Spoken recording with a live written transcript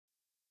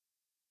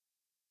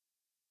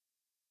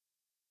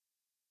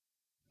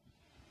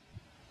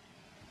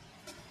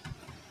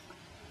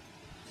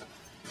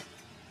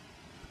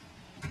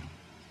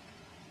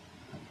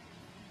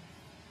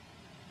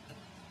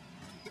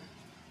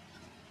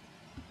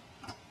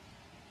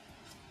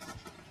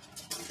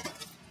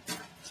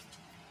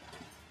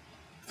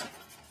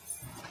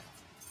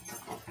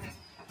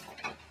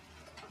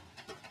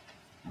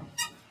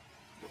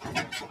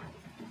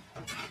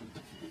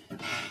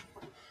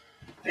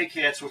Hey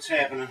cats, what's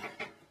happening?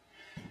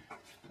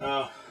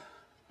 I'm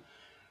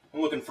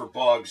looking for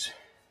bugs.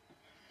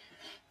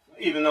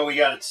 Even though we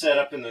got it set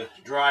up in the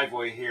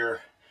driveway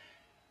here,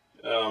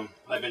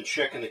 I've been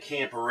checking the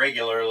camper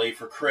regularly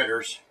for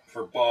critters,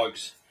 for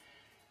bugs.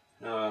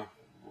 The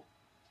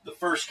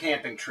first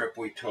camping trip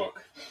we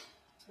took,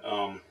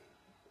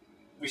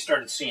 we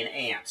started seeing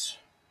ants.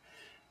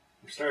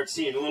 We started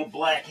seeing little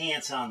black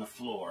ants on the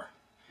floor.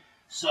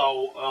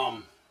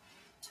 So,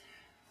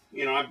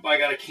 you know, I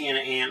got a can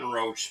of ant and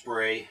roach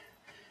spray,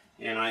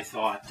 and I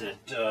thought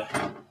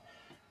that,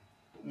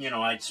 you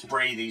know, I'd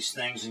spray these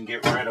things and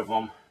get rid of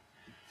them.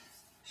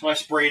 So I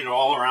sprayed it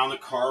all around the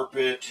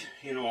carpet,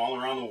 you know,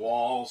 all around the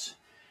walls,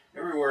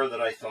 everywhere that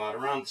I thought,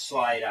 around the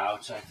slide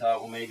outs. I thought,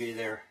 well, maybe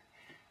they're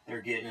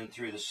getting in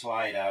through the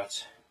slide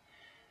outs.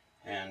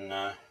 And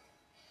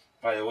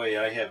by the way,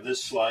 I have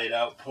this slide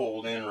out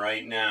pulled in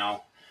right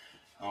now.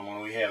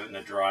 When we have it in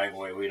the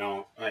driveway, we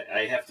don't,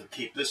 I have to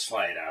keep this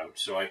slide out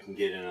so I can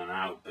get in and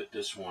out, but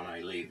this one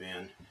I leave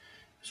in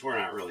because we're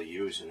not really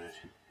using it.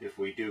 If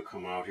we do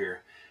come out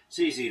here, it's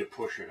easy to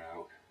push it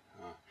out.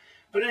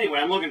 But anyway,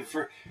 I'm looking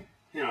for,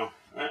 you know,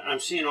 I'm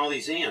seeing all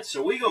these ants.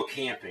 So we go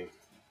camping,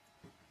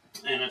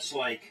 and it's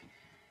like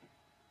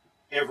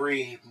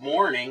every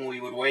morning we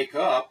would wake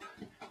up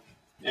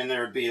and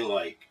there'd be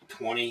like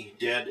 20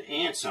 dead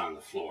ants on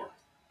the floor.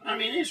 I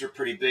mean, these are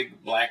pretty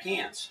big black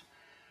ants.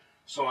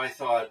 So I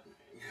thought,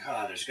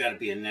 God, there's got to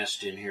be a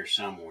nest in here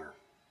somewhere.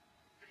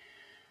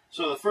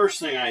 So the first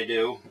thing I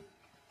do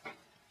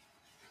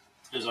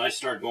is I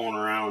start going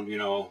around, you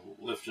know,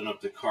 lifting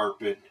up the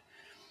carpet,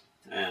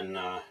 and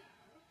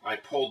I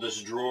pulled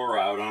this drawer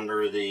out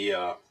under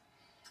the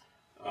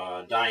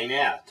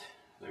dinette.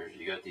 There's,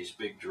 you got these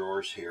big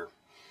drawers here.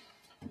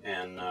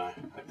 And I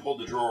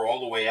pulled the drawer all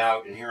the way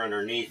out, and here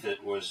underneath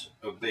it was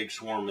a big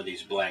swarm of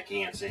these black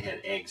ants. They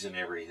had eggs and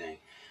everything.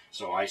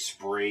 So I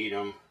sprayed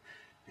them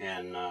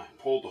and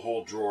pulled the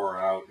whole drawer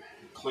out,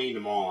 cleaned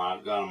them all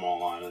out, got them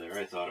all out of there.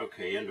 I thought,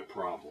 okay, end of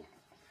problem.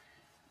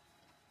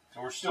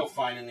 So we're still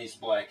finding these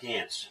black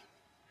ants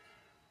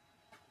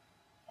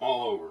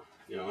all over,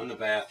 you know, in the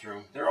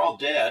bathroom. They're all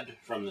dead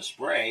from the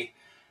spray,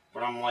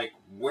 but I'm like,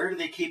 where do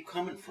they keep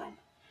coming from?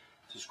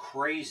 This is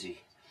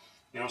crazy.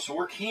 You know, so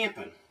we're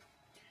camping,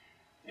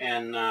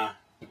 and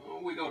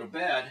we go to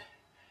bed,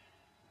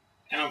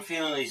 and I'm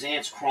feeling these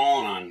ants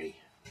crawling on me.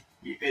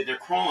 They're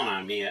crawling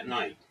on me at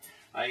night.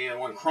 I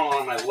went crawling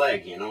on my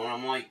leg, you know, and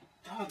I'm like,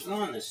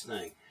 doggone this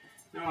thing.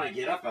 Then when I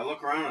get up, I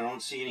look around, I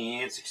don't see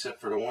any ants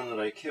except for the one that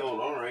I killed.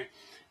 All right.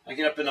 I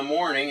get up in the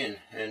morning,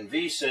 and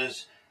V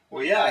says,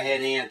 well, yeah, I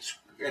had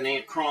an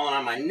ant crawling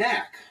on my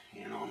neck.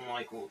 You know, I'm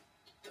like, well,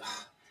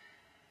 ugh.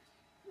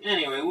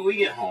 Anyway, we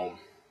get home,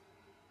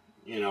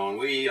 you know, and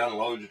we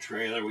unload the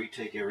trailer. We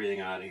take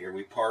everything out of here.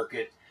 We park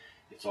it.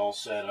 It's all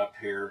set up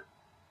here.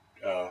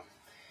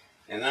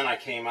 And then I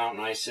came out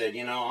and I said,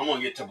 you know, I'm going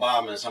to get to the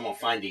bottom of this. I'm going to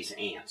find these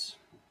ants.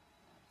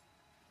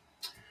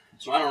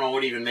 So I don't know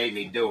what even made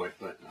me do it,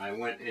 but I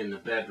went in the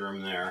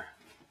bedroom there,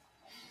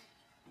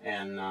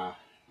 and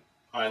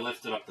I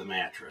lifted up the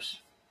mattress.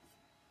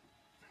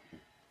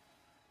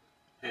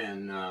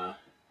 And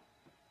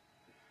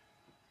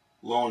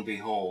lo and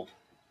behold,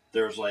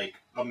 there's like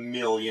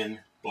 1,000,000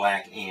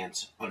 black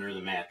ants under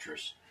the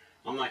mattress.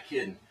 I'm not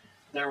kidding.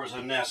 There was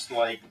a nest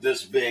like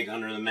this big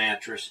under the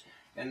mattress,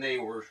 and they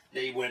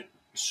went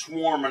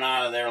swarming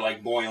out of there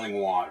like boiling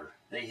water.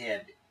 They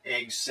had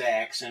egg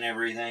sacs and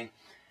everything.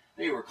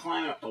 They were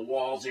climbing up the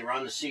walls. They were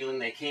on the ceiling.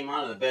 They came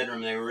out of the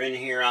bedroom. They were in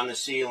here on the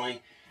ceiling.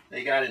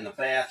 They got in the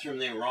bathroom.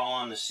 They were all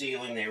on the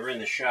ceiling. They were in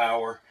the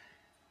shower.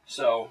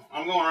 So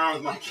I'm going around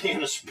with my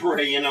can of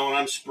spray, you know, and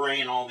I'm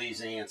spraying all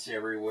these ants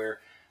everywhere.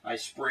 I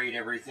sprayed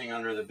everything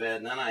under the bed,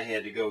 and then I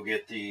had to go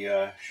get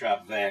the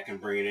shop vac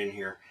and bring it in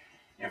here.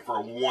 And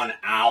for 1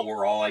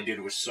 hour, all I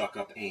did was suck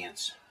up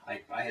ants.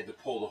 I had to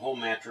pull the whole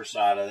mattress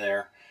out of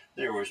there.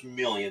 There was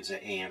millions of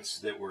ants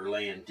that were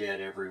laying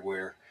dead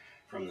everywhere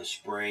from the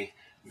spray.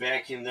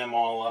 Vacuumed them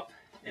all up,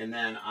 and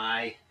then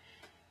I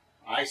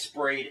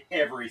sprayed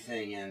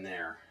everything in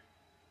there.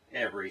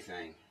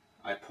 Everything.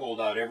 I pulled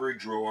out every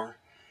drawer,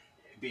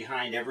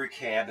 behind every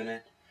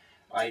cabinet.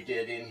 I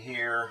did in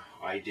here.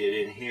 I did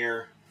in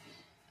here.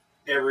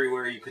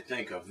 Everywhere you could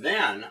think of.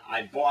 Then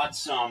I bought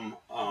some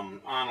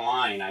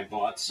online. I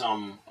bought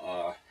some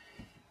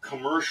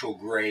commercial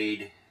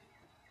grade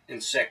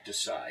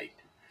insecticide.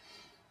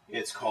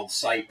 It's called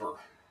Cyper.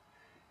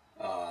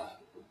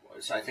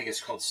 So I think it's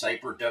called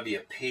Cyper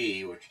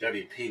WP, which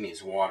WP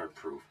means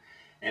waterproof,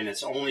 and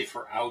it's only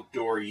for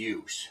outdoor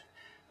use.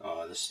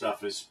 The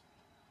stuff is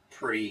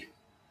pretty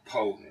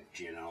potent,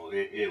 you know.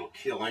 It'll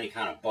kill any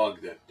kind of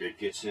bug that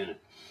gets in it.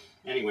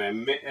 Anyway,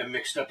 I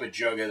mixed up a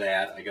jug of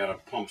that. I got a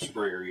pump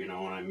sprayer, you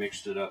know, and I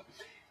mixed it up.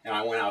 And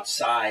I went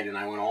outside, and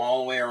I went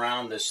all the way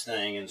around this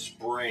thing and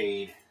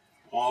sprayed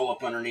all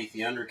up underneath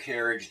the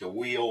undercarriage, the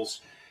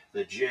wheels,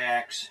 the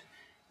jacks.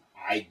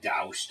 I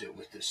doused it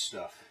with this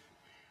stuff.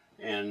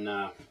 And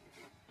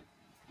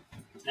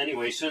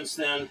anyway, since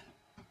then,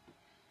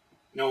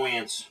 no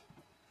ants.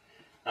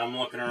 I'm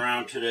looking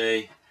around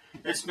today.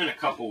 It's been a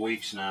couple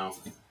weeks now.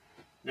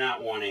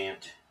 Not one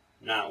ant,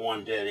 not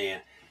one dead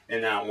ant,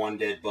 and not one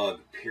dead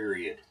bug,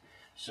 period.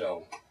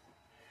 So,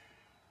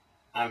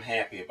 I'm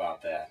happy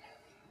about that.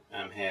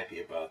 I'm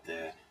happy about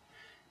that.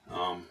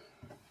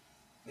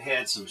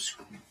 Had some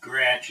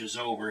scratches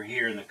over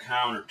here in the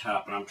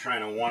countertop, and I'm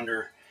trying to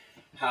wonder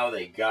how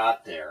they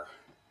got there.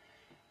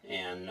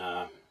 And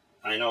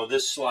I know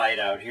this slide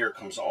out here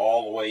comes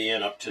all the way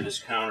in up to this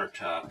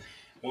countertop.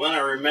 Well, then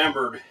I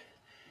remembered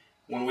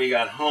when we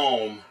got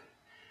home,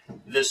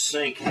 this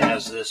sink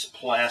has this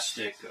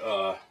plastic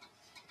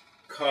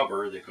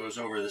cover that goes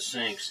over the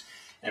sinks,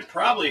 and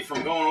probably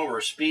from going over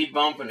a speed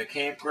bump in the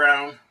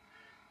campground,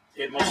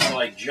 it must have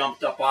like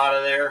jumped up out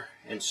of there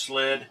and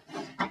slid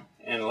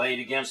and laid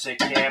against that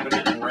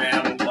cabinet and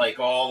rattled like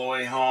all the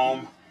way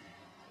home,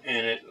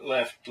 and it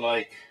left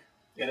like,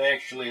 it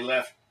actually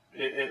left,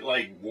 it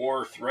like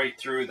wore right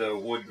through the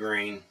wood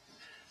grain,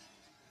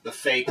 the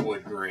fake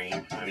wood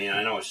grain. I mean,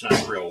 I know it's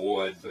not real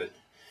wood, but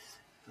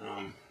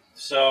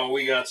so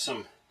we got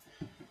some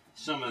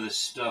of this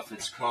stuff.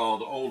 It's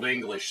called Old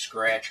English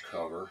scratch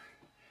cover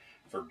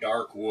for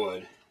dark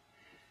wood,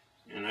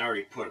 and I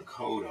already put a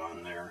coat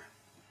on there,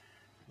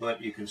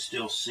 but you can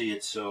still see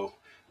it. So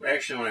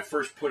actually, when I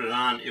first put it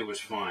on, it was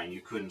fine.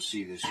 You couldn't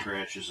see the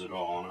scratches at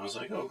all, and I was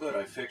like, oh good,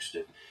 I fixed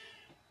it.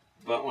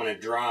 But when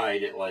it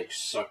dried, it like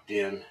sucked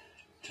in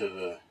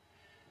to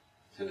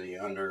the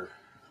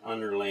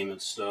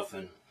underlayment stuff,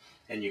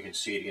 and you can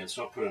see it again.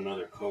 So I'll put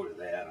another coat of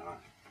that on.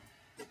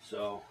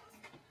 So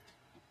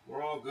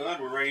we're all good.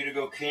 We're ready to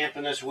go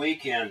camping this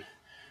weekend.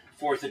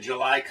 4th of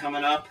July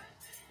coming up,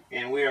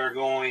 and we are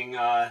going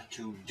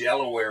to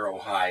Delaware,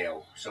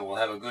 Ohio. So we'll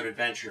have a good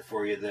adventure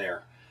for you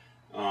there.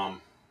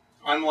 I'm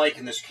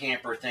liking this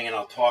camper thing, and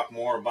I'll talk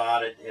more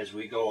about it as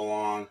we go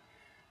along.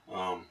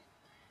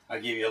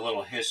 I'll give you a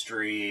little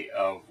history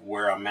of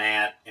where I'm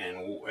at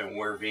and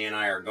where V and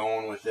I are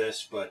going with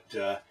this,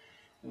 but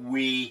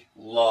we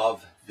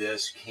love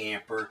this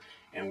camper,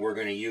 and we're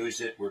going to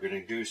use it. We're going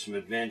to do some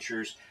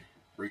adventures.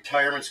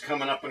 Retirement's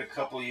coming up in a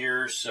couple of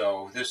years,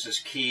 so this is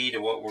key to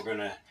what we're going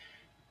to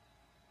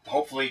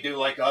hopefully do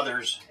like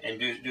others and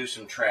do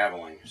some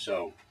traveling.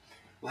 So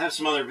we'll have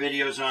some other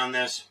videos on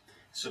this.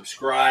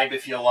 Subscribe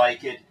if you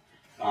like it.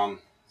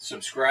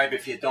 Subscribe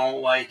if you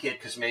don't like it,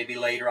 because maybe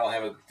later I'll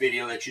have a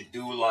video that you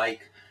do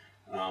like.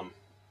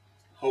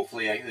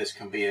 Hopefully this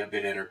can be a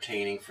bit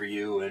entertaining for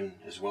you and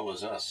as well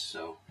as us.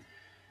 So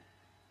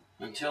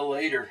until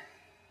later.